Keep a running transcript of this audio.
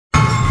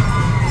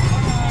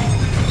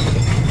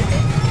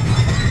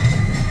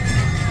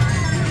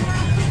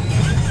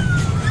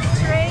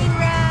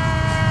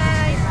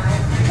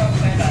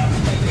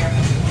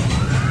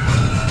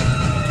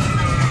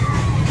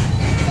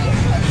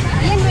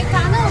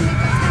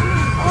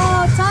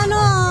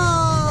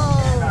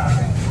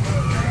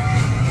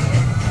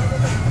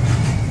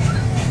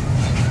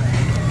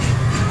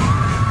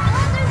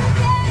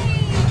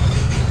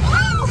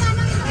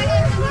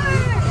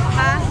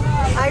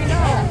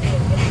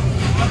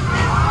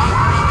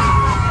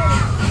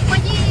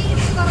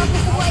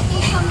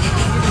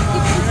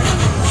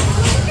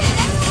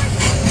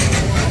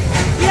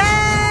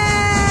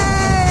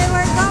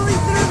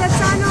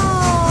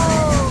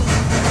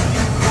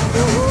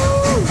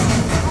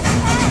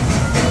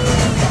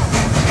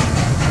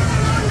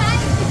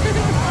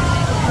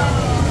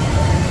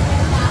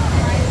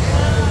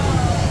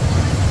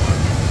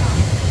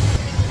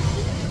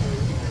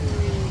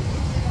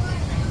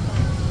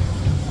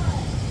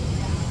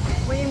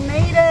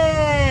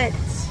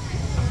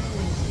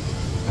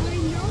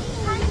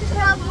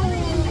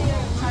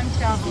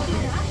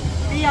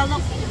Zebra,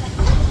 look.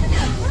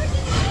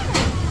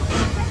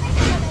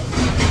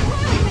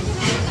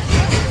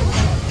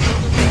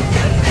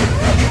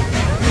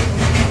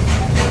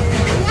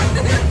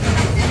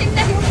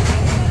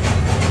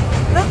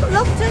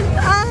 Look,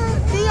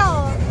 Theo.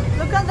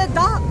 Look at the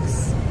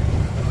ducks.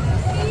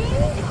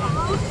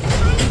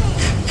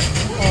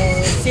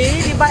 Oh,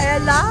 see, di ba,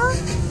 Ella?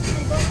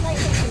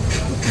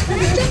 Can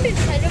I jump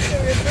inside of the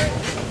river?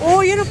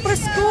 Oh, yun ang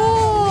presko.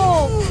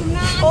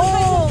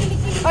 Oh,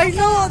 I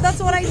know. That's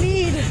what I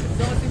need.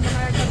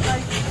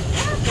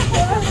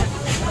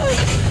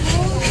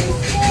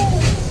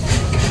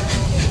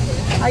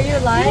 Are you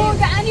live? Oh,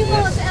 the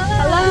animals.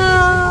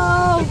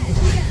 Hello.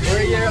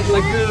 We're here at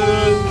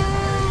Lagoon.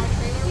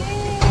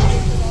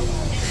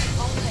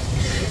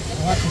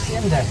 What is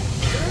in there?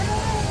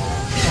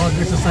 Oh,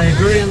 there's a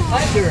Siberian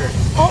tiger.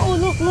 Oh,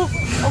 look.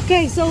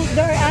 Okay, so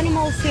there are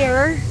animals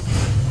here.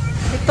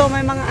 Ito,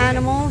 may mga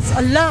animals.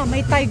 Ala,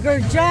 may tiger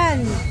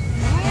dyan.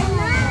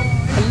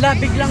 Ala,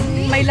 biglang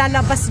may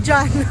lalabas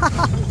dyan.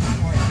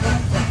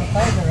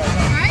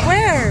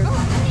 Where?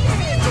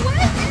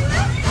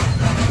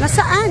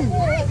 Nasaan?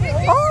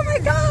 Oh my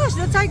gosh,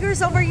 the tiger's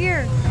over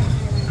here.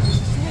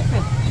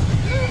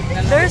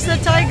 There's the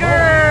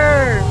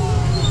tiger.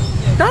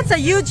 That's a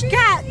huge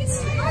cat.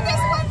 Oh,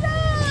 there's one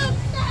dog.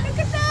 Look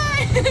at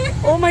that.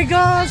 Oh my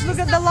gosh, look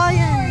at the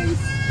lion.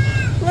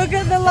 Look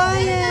at the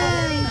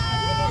lion.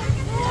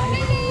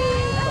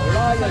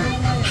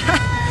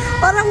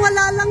 Parang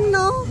wala lang,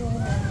 no?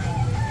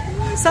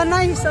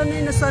 Sanay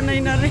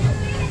na rin.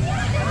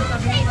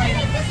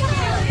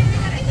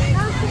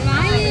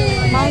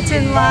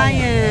 Mountain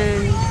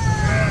lion.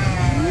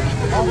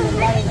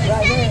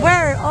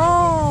 Where?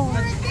 Oh,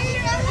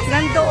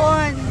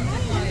 nandoon.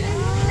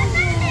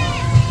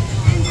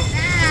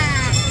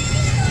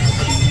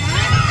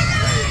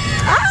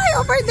 Ay,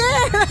 over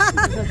there.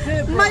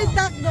 May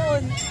duck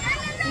doon.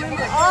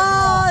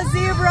 Oh,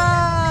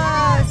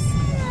 zebras.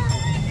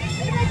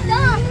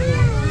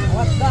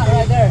 What's that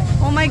right there?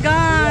 Oh my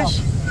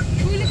gosh.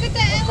 Look at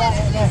that.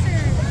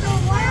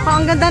 Oh,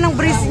 ang ganda ng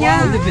breeze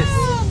niya. Wildebeest.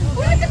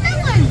 Look at that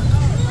one.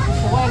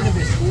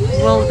 Wildebeest.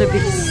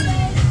 Wildebeest.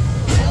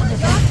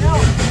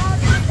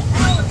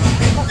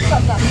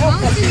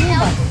 Mountain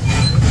elk.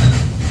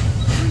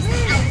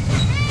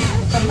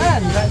 It's a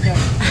man right there.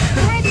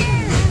 Right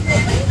there.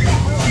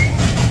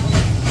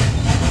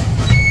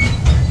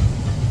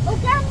 Oh,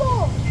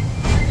 Gambo.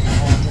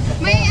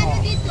 May ano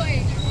dito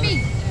eh.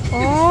 Pig.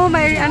 Oh,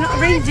 may ano,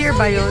 reindeer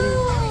ba yun?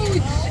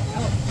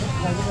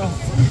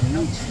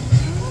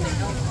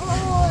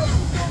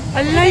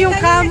 Ala, yung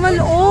camel.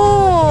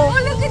 Oh! Oh,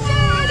 look at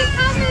that. The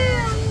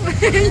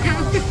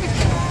camel.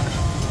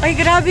 Ay,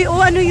 grabe.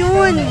 Oh, ano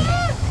yun? Oh,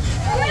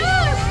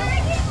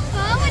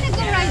 I wanna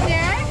go right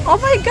there. Oh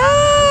my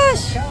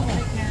gosh!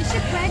 Is she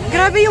pregnant?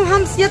 Grabe yung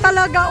humps niya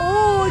talaga.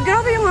 Oh,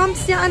 grabe yung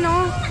humps niya,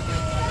 ano?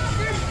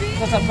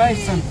 That's a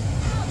bison.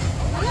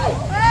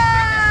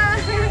 Ah.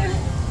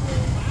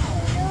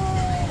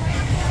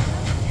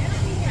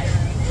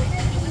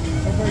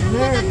 Over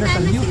there, there's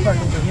a leopard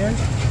over here.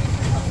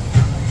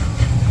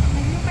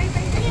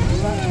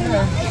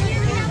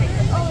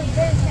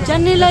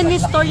 Diyan nila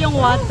ni-store yung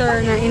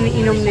water na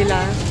iniinom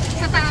nila.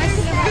 Sa taas.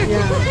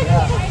 Yeah.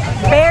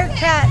 Bear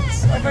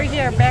cats. Over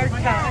here, bear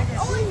cats.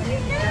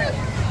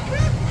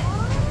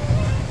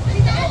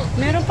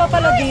 Meron pa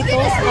pala dito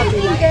sa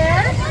kabila.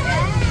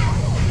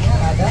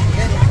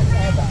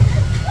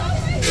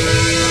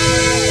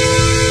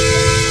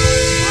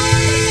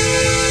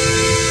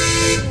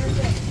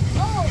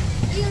 Oh,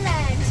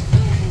 eland.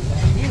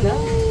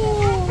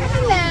 Eland?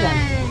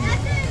 Eland.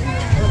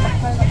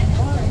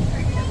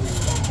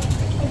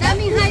 Ang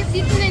daming hype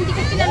dito na hindi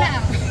ko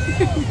kilala.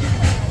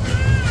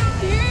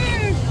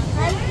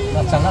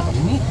 That's a lot of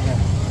meat.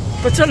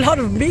 That's a lot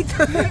of meat.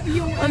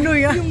 Ano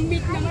yan? Yung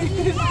meat naman.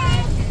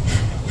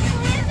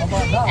 How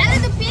about that? Ella,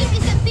 the pig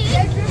is a pig.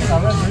 It's a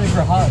Red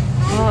River hog.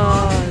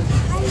 Ah,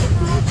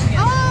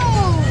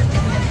 Oh.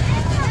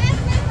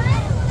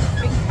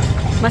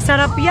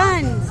 masarap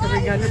yan. Sabi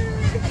gano'n.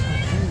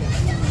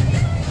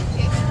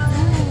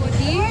 Oh,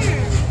 dear.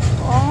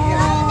 Oh.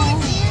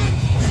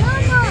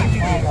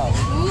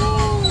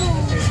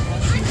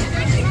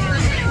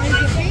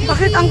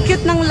 Bakit ang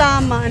cute ng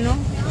lama, ano?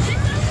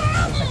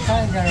 There's a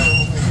tiger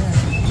over here.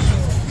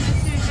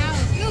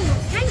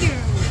 Tiger.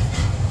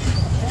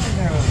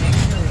 Tiger over here.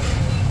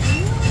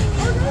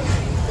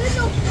 There's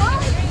a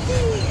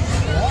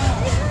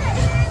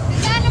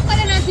Gano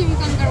pala natin yung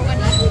kangaroo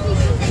kanina?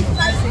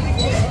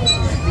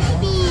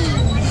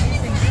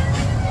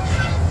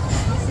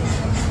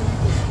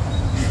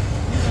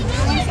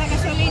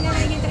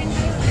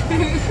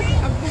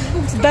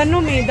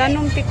 Danom eh,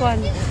 danom tikwan.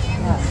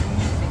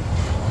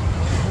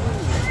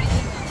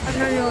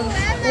 Ano yun?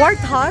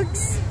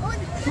 Warthogs?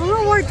 Mga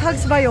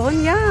warthogs ba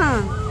yun?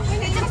 Yeah.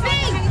 It's a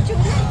pig!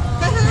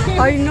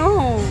 I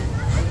know.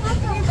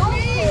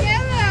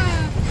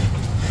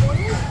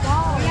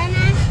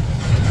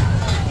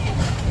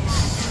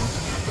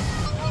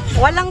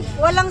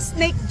 Walang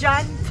snake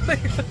dyan.